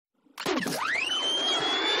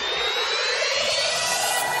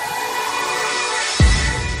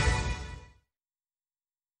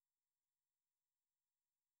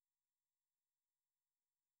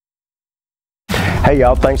Hey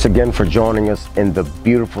y'all, thanks again for joining us in the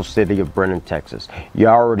beautiful city of Brennan, Texas. You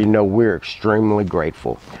already know we're extremely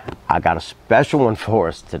grateful. I got a special one for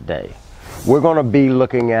us today. We're going to be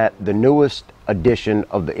looking at the newest edition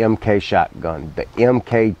of the MK shotgun, the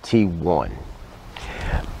MK12.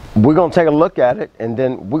 We're going to take a look at it and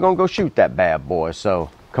then we're going to go shoot that bad boy.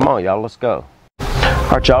 So come on y'all, let's go.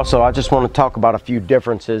 All right y'all, so I just want to talk about a few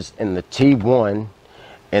differences in the T-1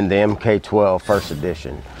 and the MK12 first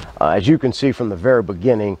edition. As you can see from the very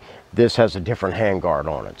beginning, this has a different handguard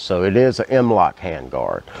on it. So it is an M-lock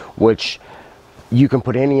handguard, which you can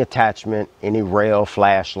put any attachment, any rail,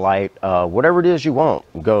 flashlight, whatever it is you want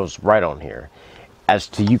goes right on here. As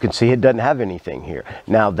to you can see, it doesn't have anything here.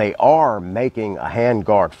 Now they are making a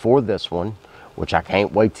handguard for this one, which I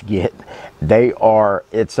can't wait to get.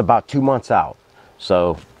 It's about 2 months out.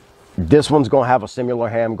 So this one's gonna have a similar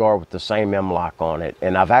handguard with the same M-lock on it.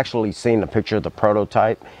 And I've actually seen a picture of the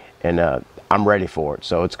prototype and I'm ready for it.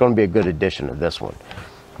 So it's gonna be a good addition to this one.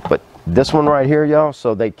 But this one right here, y'all,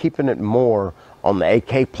 so they keeping it more on the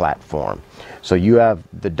AK platform. So you have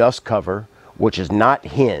the dust cover, which is not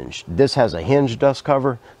hinged. This has a hinged dust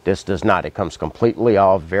cover. This does not. It comes completely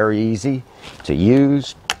off, very easy to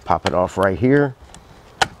use. Pop it off right here.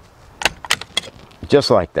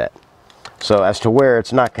 Just like that. So as to where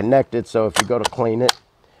it's not connected, so if you go to clean it,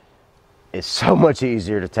 it's so much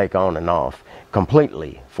easier to take on and off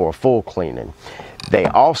completely for a full cleaning. They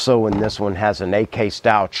also, in this one, has an AK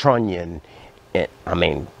style trunnion. I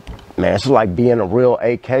mean, man, it's like being a real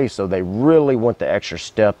AK, so they really went the extra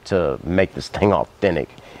step to make this thing authentic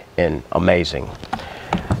and amazing.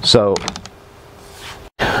 So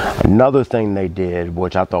another thing they did,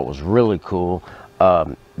 which I thought was really cool,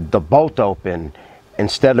 the bolt open,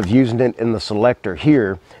 instead of using it in the selector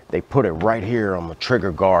here, they put it right here on the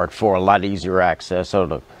trigger guard for a lot easier access. So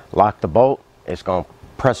to lock the bolt, it's going to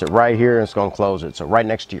press it right here and it's going to close it. So right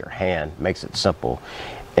next to your hand, makes it simple.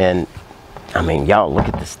 And I mean, y'all, look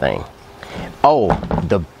at this thing. Oh,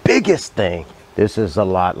 the biggest thing, this is a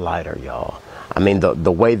lot lighter, y'all. I mean,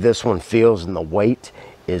 the way this one feels and the weight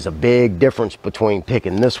is a big difference between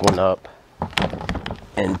picking this one up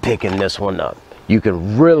and picking this one up. You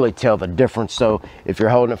can really tell the difference. So if you're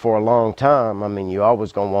holding it for a long time, I mean, you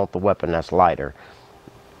always gonna want the weapon that's lighter.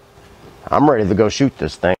 I'm ready to go shoot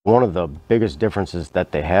this thing. One of the biggest differences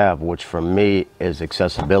that they have, which for me is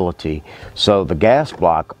accessibility. So the gas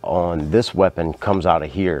block on this weapon comes out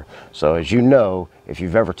of here. So as you know, if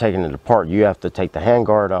you've ever taken it apart, you have to take the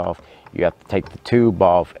handguard off, you have to take the tube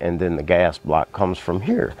off, and then the gas block comes from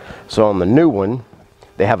here. So on the new one,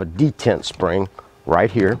 they have a detent spring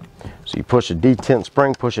right here. So you push a detent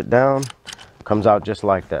spring, push it down, comes out just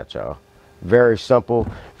like that, y'all. Very simple,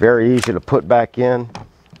 very easy to put back in.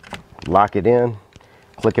 Lock it in,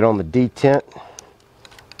 click it on the detent.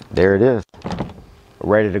 There it is,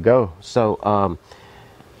 ready to go. So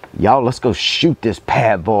y'all, let's go shoot this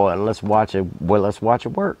bad boy and let's watch it. Well, let's watch it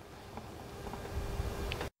work.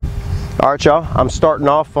 All right, y'all, I'm starting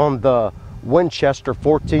off on the Winchester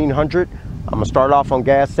 1400. I'm gonna start off on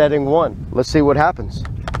gas setting 1. Let's see what happens.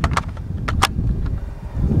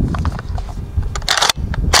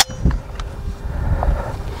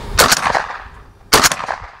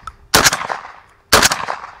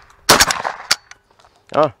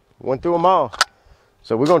 Went through them all.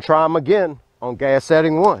 So we're gonna try them again on gas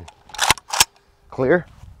setting 1. Clear.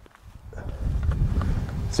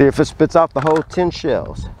 See if it spits out the whole 10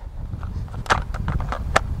 shells.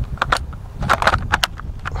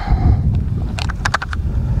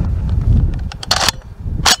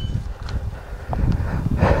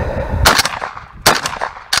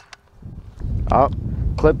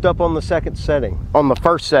 Clipped up on the second setting, on the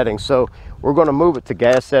first setting. So we're gonna move it to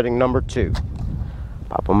gas setting number 2.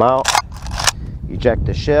 Pop them out, eject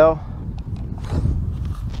the shell,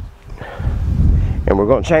 and we're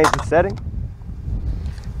going to change the setting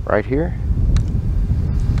right here.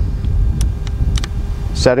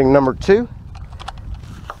 Setting number 2.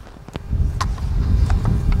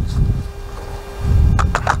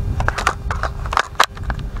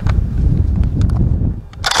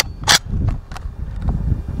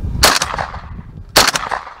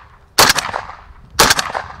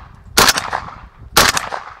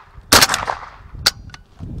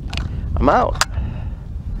 I'm out.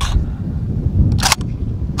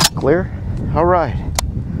 Clear. All right.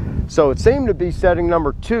 So it seemed to be setting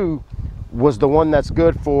number 2 was the one that's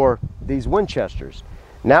good for these Winchesters.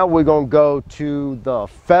 Now we're going to go to the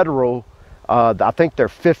Federal. I think they're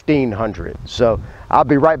 1500. So I'll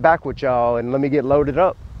be right back with y'all and let me get loaded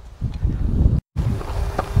up.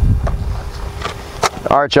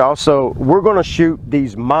 All right, y'all. So we're going to shoot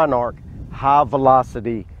these Monarch high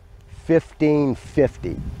velocity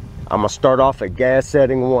 1550. I'm gonna start off at gas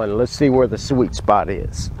setting 1. Let's see where the sweet spot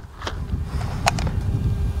is.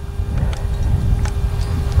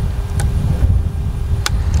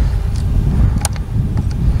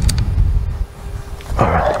 All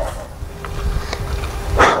right.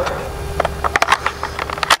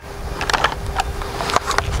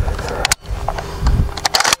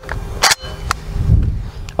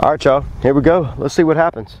 All right, y'all, here we go. Let's see what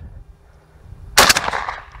happens.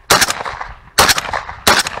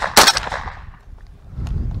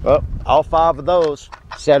 Well, all 5 of those,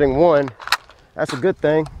 setting 1. That's a good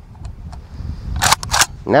thing.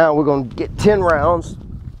 Now we're gonna get 10 rounds.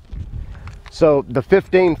 So the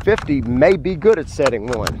 1550 may be good at setting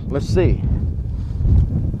 1. Let's see.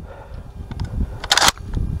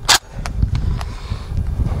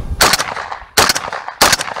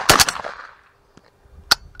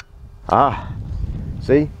 Ah,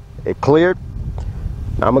 see, it cleared.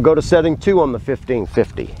 Now I'm gonna go to setting 2 on the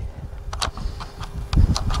 1550.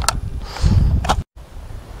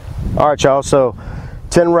 All right, y'all, so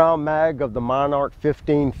 10 round mag of the Monarch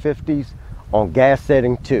 1550s on gas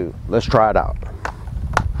setting 2. Let's try it out.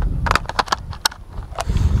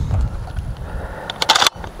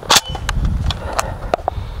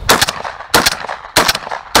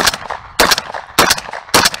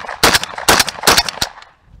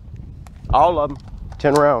 All of them,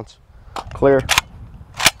 10 rounds, clear.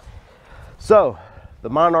 So the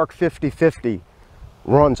Monarch 5050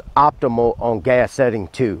 runs optimal on gas setting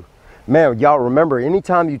 2. Man, y'all remember,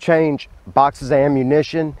 anytime you change boxes of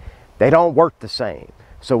ammunition, they don't work the same.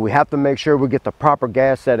 So we have to make sure we get the proper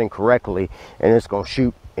gas setting correctly, and it's gonna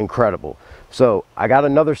shoot incredible. So I got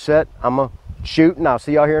another set, I'm gonna shoot, and I'll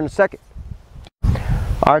see y'all here in a second.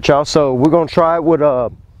 All right, y'all, so we're gonna try it with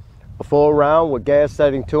a full round with gas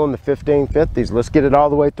setting 2 on the 1550s. Let's get it all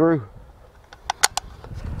the way through.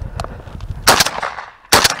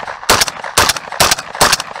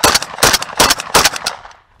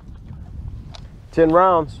 Ten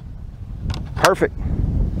rounds, perfect.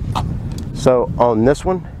 So on this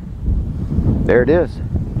one, there it is,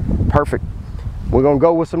 perfect. We're gonna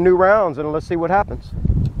go with some new rounds and let's see what happens.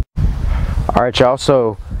 All right, y'all,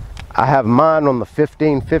 so I have mine on the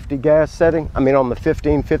 1550 gas setting. On the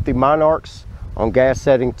 1550 Monarchs on gas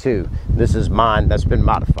setting 2. This is mine that's been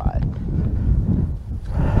modified.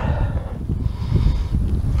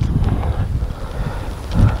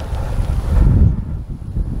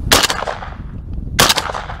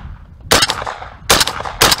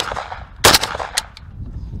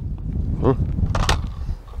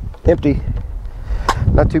 Empty,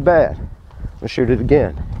 not too bad. Let's shoot it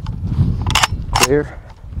again. Clear.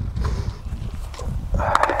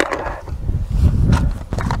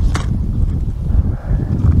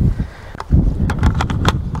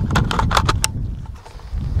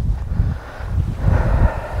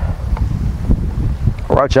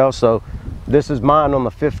 All right, y'all, so this is mine on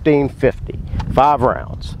the 1550, 5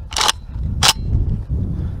 rounds.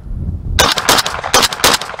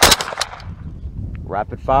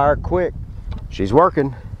 Rapid fire, quick. She's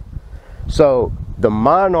working. So the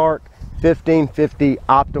Monarch 1550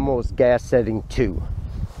 optimal is gas setting 2.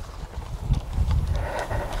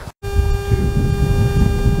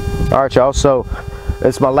 All right, y'all, so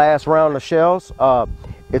it's my last round of shells.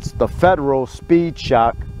 It's the Federal Speed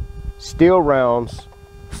Shock steel rounds,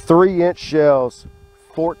 3-inch shells,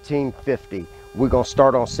 1450. We're gonna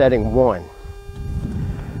start on setting 1.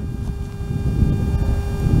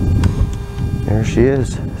 There she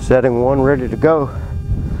is, setting 1, ready to go.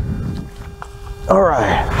 All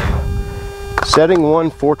right, setting 1,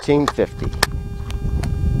 1450.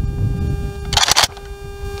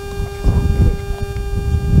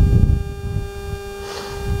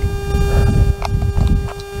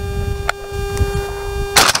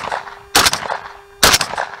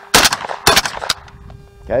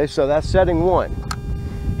 Okay, so that's setting 1.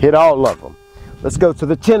 Hit all of them. Let's go to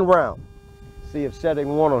the 10 round. See if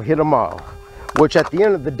setting 1 will hit them all. Which at the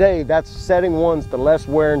end of the day, that's setting 1's the less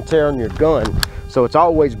wear and tear on your gun. So it's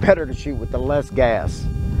always better to shoot with the less gas.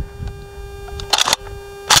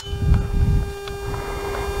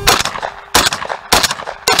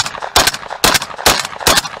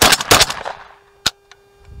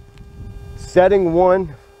 Setting 1,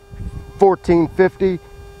 1450,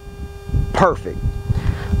 perfect.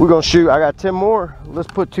 We're gonna shoot, I got 10 more. Let's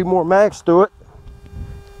put 2 more mags through it.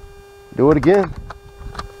 Do it again.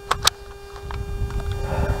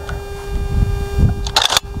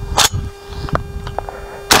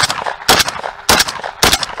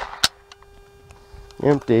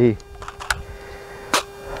 Empty.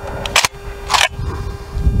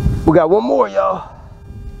 We got one more, y'all.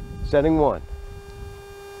 Setting 1.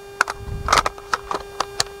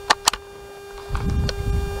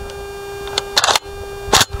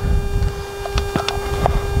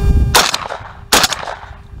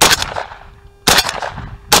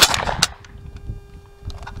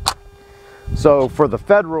 So for the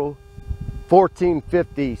Federal,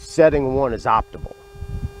 1450 setting 1 is optimal.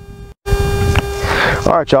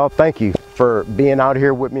 All right, y'all, thank you for being out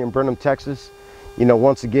here with me in Brenham, Texas. You know,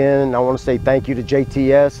 once again, I want to say thank you to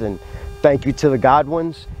JTS and thank you to the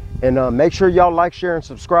Godwins. And make sure y'all like, share, and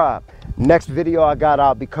subscribe. Next video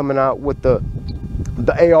I'll be coming out with the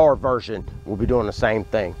AR version. We'll be doing the same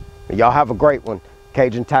thing. Y'all have a great one.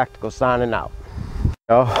 Cajun Tactical signing out.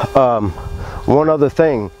 One other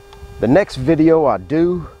thing, the next video I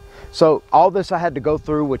do, so all this I had to go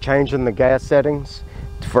through with changing the gas settings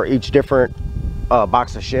for each different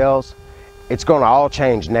box of shells. It's gonna all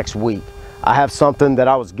change next week. I have something that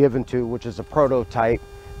I was given to, which is a prototype,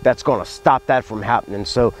 that's gonna stop that from happening.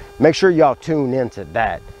 So make sure y'all tune into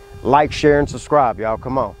that. Like, share, and subscribe, y'all.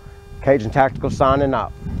 Come on. Cajun Tactical signing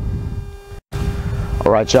out.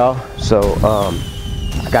 All right, y'all. So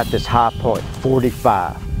I got this High Point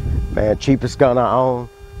 45. Man, cheapest gun I own.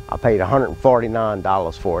 I paid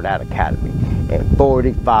 $149 for it at Academy, and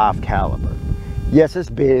 45 caliber. Yes, it's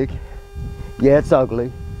big. Yeah, it's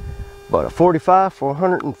ugly. But a 45 for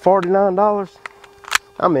 $149,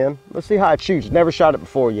 I'm in. Let's see how it shoots. Never shot it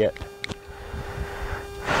before yet.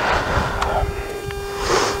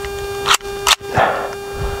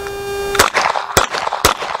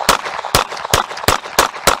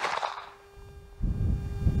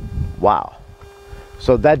 Wow.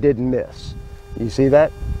 So that didn't miss. You see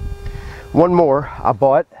that? One more I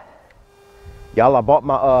bought. Y'all, I bought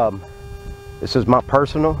my, this is my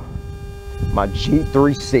personal, my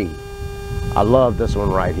G3C. I love this one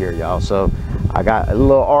right here, y'all. So I got a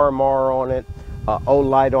little RMR on it,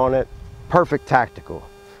 O-light on it, perfect tactical.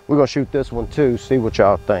 We're gonna shoot this one too, see what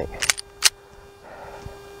y'all think.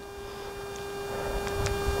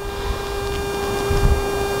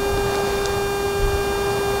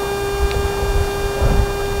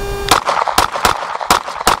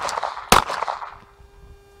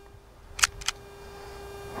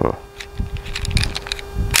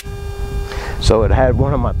 So it had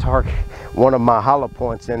one of my hollow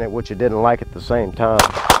points in it, which it didn't like at the same time.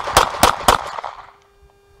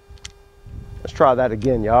 Let's try that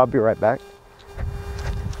again, y'all. I'll be right back.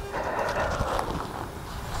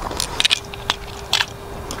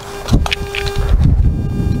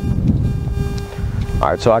 All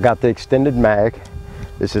right, so I got the extended mag.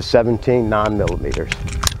 This is 17 9mm.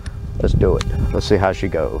 Let's do it. Let's see how she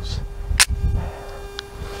goes.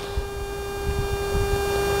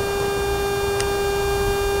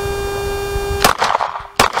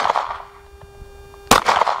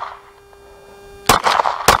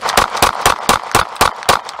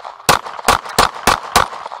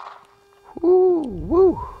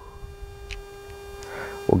 Woo.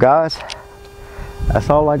 Well, guys, that's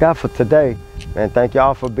all I got for today. Man, thank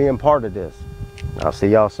y'all for being part of this. I'll see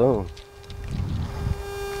y'all soon.